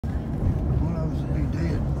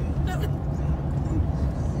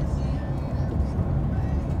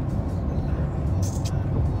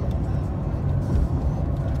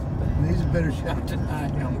better shot than I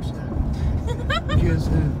am. Guess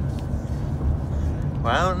who?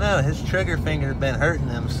 Well, I don't know. His trigger finger's been hurting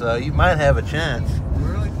him, so you might have a chance.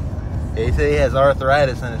 Really? Yeah, he said he has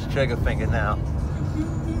arthritis in his trigger finger now.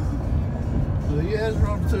 So he has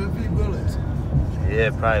run through a few bullets. Yeah,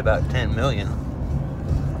 probably about 10 million.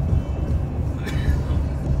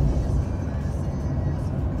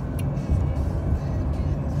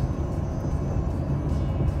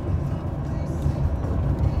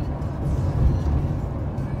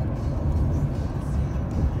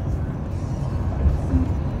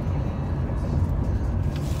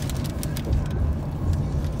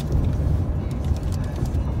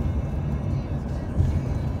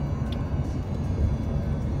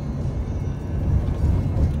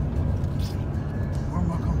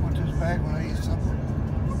 When I eat something,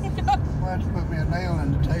 why have to put me a nail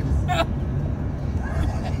in the table?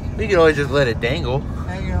 You can always just let it dangle.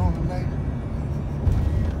 Hanging on the nail.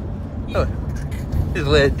 Oh, just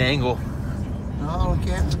let it dangle. All the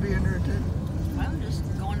cats will be in there too. Well, just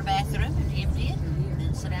go in the bathroom and empty it and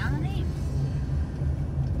then sit down and eat.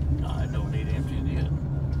 No, I don't need emptying it.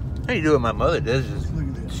 How you do what my mother does, just Look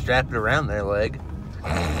at this. strap it around their leg.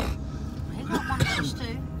 He's not one of those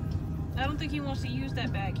two. I don't think he wants to use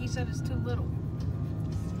that bag. He said it's too little.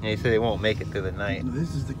 Yeah, he said he won't make it through the night.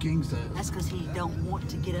 This is the king size. That's because he don't want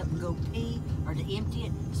to get up and go pee or to empty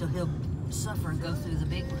it, so he'll suffer and go through the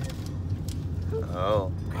big one.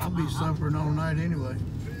 Oh. I'll be suffering all night anyway.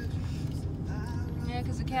 Yeah,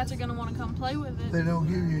 because the cats are going to want to come play with it. They don't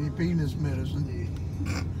give you any penis medicine.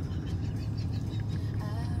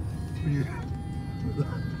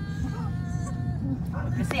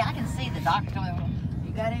 See, I can see the doctor coming.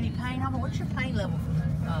 You got any pain? What's your pain level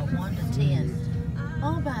from 1 to 10?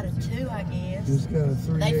 Oh, about a 2, I guess. Just got a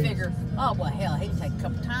 3. They figure, oh, well, hell, he can take a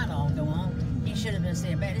couple Tylenol and go on. He should have been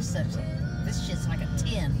saying, man, this shit's like a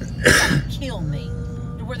 10. It's going to kill me.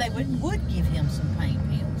 To where they would give him some pain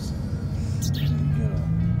pills.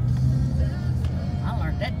 I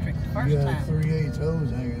learned that trick the first You got time. 3/8 hose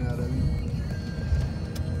hanging out of you.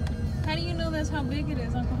 How do you know that's how big it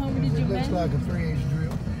is, Uncle Homer? Did you It looks measure like a 3/8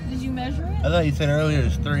 drill. Did you measure it? I thought you said earlier it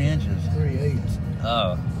was 3 inches. 3/8.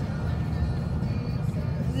 Oh.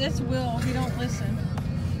 That's Will. He don't listen.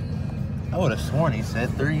 I would have sworn he said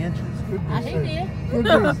 3 inches. I he did. Could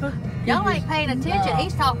Y'all ain't paying attention.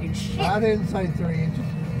 He's talking shit. I didn't say 3 inches.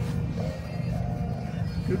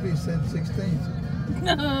 Could be said 16.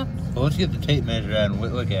 Well, let's get the tape measure out and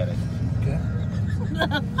look at it. Okay.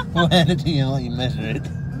 We'll hand it to you and let you measure it.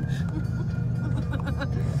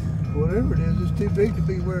 Whatever it is, it's too big to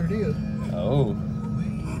be where it is. Oh.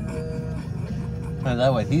 Is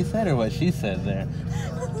that what he said or what she said there?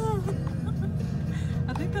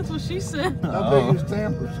 I think that's what she said. How Oh. big is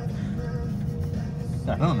Tampers?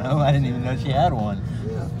 I don't know. I didn't even know she had one.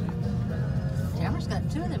 Yeah. Tamara's got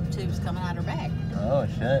 2 of them tubes coming out her back. Oh,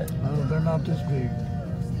 shit. No, they're not this big.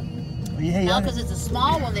 Yeah, No, because it's a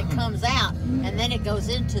small one that comes out, and then it goes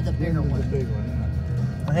into the bigger Into the one. big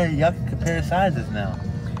one. Hey, y'all can compare sizes now.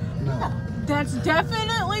 No. That's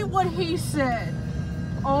definitely what he said.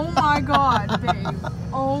 Oh my God, babe.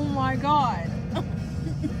 Oh my God.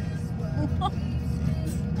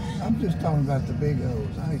 I'm just talking about the big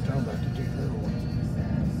hose. I ain't talking about the 2 little ones.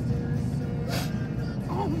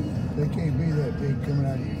 They can't be that big coming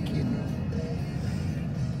out of your kidney.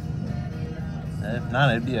 If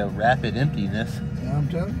not, it'd be a rapid emptiness. I'm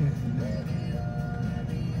telling you.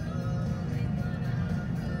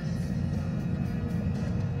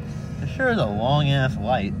 It sure is a long-ass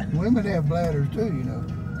light. Women have bladders too, you know.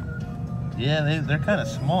 Yeah, they're kind of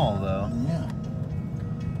small, though. Yeah.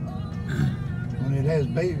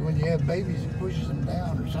 When you have babies, it pushes them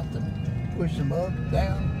down or something. Push them up,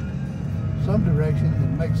 down, some direction that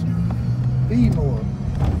makes them be more.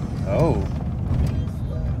 Oh.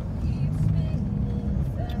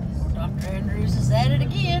 Dr. Andrews is at it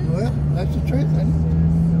again. Well, that's the truth, ain't it?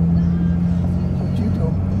 That's what you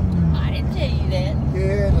told me. I didn't tell you that.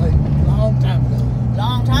 Yeah, like a long time ago.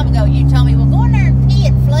 Long time ago, you told me, well, go in there and pee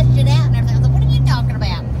and flush it out and everything. I said, what are you talking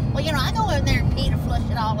about? Well, you know, I go in there and pee to flush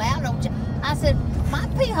it all out, don't you? I said, my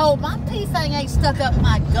pee hole, my pee thing ain't stuck up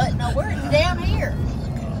my gut nowhere. It's down here.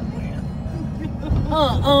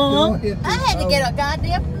 Don't hit I this had to get hole. a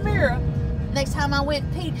goddamn mirror next time I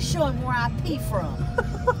went pee to show him where I pee from.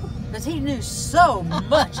 Because he knew so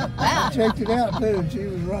much I about it. checked it out too, and she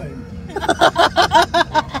was right.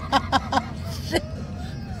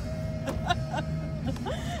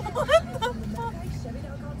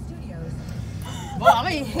 Well, I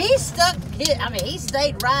mean, he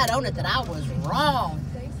stayed right on it that I was wrong.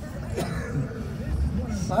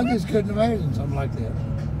 I just couldn't imagine something like that.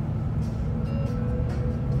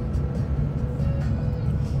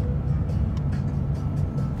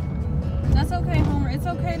 It's okay, Homer. It's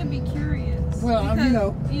okay to be curious. Well,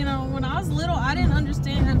 because, you know, when I was little, I didn't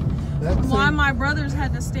understand why my brothers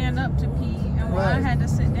had to stand up to pee and why I had to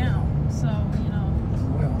sit down. So, you know.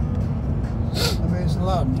 Well, I mean, it's a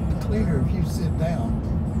lot cleaner if you sit down.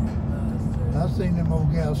 I've seen them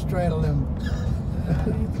old gals straddle them,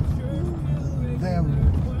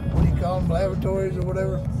 what do you call them, lavatories or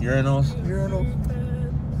whatever? Urinals. Urinals.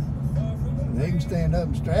 They can stand up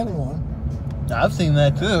and straddle one. I've seen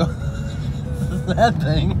that too. That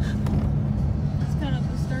thing. It's kind of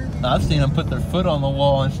disturbing. I've seen them put their foot on the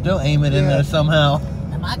wall and still aim it in there somehow.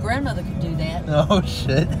 And my grandmother could do that. Oh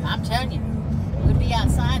shit. I'm telling you. We'd be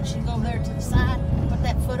outside, she'd go there to the side, put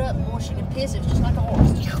that foot up, boy, she could piss. It was just like a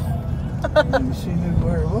horse. And she knew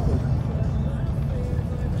where it was.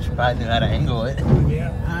 She probably knew how to angle it.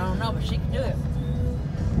 Yeah. I don't know, but she could do it.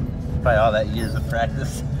 Probably all that years of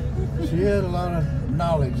practice. She had a lot of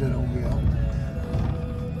knowledge, that old gal.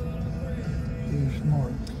 She was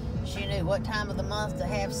smart. She knew what time of the month to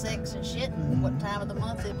have sex and shit, and what time of the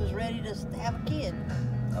month it was ready to have a kid.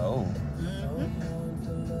 Oh.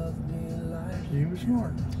 She was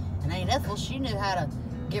smart. And ain't Ethel, she knew how to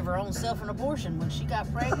give her own self an abortion when she got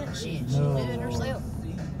pregnant. She knew it herself.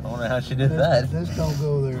 I wonder how she did that. Let's don't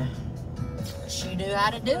go there. She knew how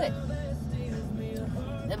to do it.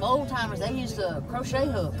 Them old timers, they used a crochet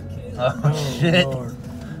hook. Oh shit. Lord.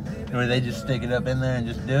 Or they just stick it up in there and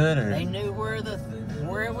just do it, or? They knew where it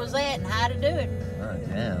was at and how to do it. Oh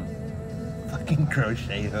damn. Fucking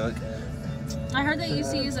crochet hook. I heard they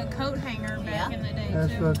used to use a coat hanger back in the day,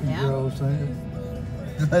 That's too. fucking gross, ain't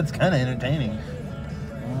it? That's kind of entertaining.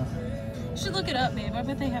 You should look it up, babe. I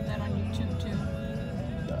bet they have that on YouTube, too.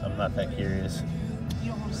 I'm not that curious.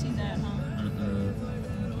 You don't want to see that, huh?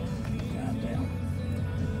 Goddamn.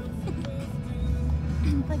 I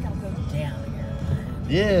think I'll go down here.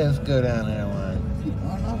 Yeah, let's go down there one.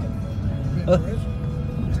 Why not? Get the rest.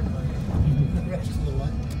 The rest of the way.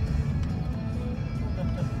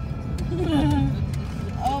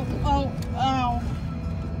 Oh.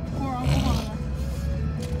 Poor Uncle Homer.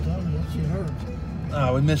 Tell me that shit hurts.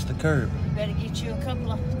 Oh, we missed the curb. Better get you a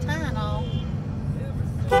couple of Tylenol.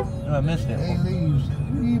 Oh, I missed it. Hey, leaves.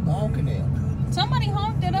 Who you honking at? Somebody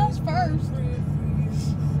honked at us first.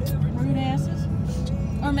 Rude asses.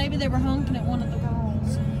 Or maybe they were honking at one of the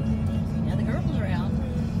girls. Yeah, the girls are out.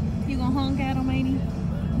 You gonna honk at them, ain't you?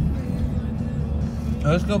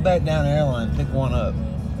 Oh, let's go back down the airline and pick one up.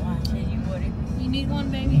 Well, I tell you what, You need one,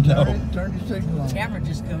 baby? No. Turn your signal on. the camera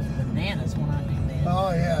just goes bananas when I do that.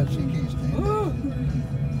 Oh, yeah, she can't stand it.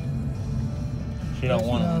 She don't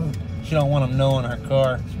want them. She don't want them knowing her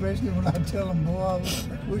car. Especially when I tell them, boy, I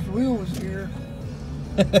wish Will was here.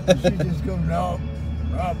 She just goes, no,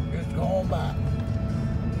 Rob, just go on by.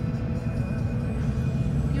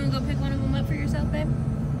 You wanna go pick one of them up for yourself, babe?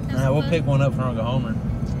 We'll pick one up for Uncle Homer.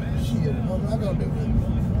 Shit, what am I going to do with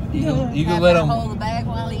it? You can Have let her him. hold the bag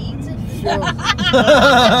while he eats it. Sure. No.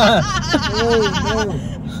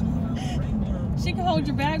 She can hold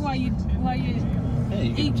your bag while you Yeah,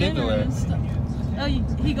 you eat can tickle dinner her. and stuff. Oh,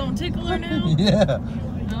 he gonna tickle her now? Yeah. So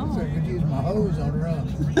No. I could use my hose on her own.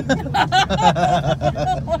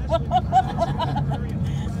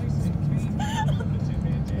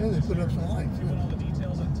 Yeah, they put up some lights. Yeah.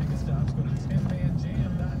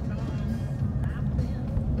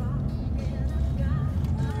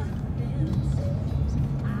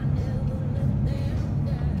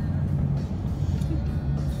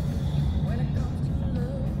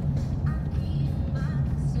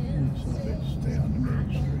 So they stay on the middle of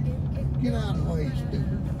the street. Get out of the way,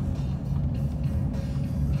 stupid.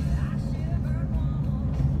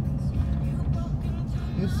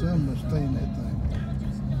 His son must stay in that thing.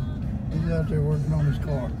 He's out there working on his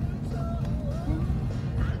car.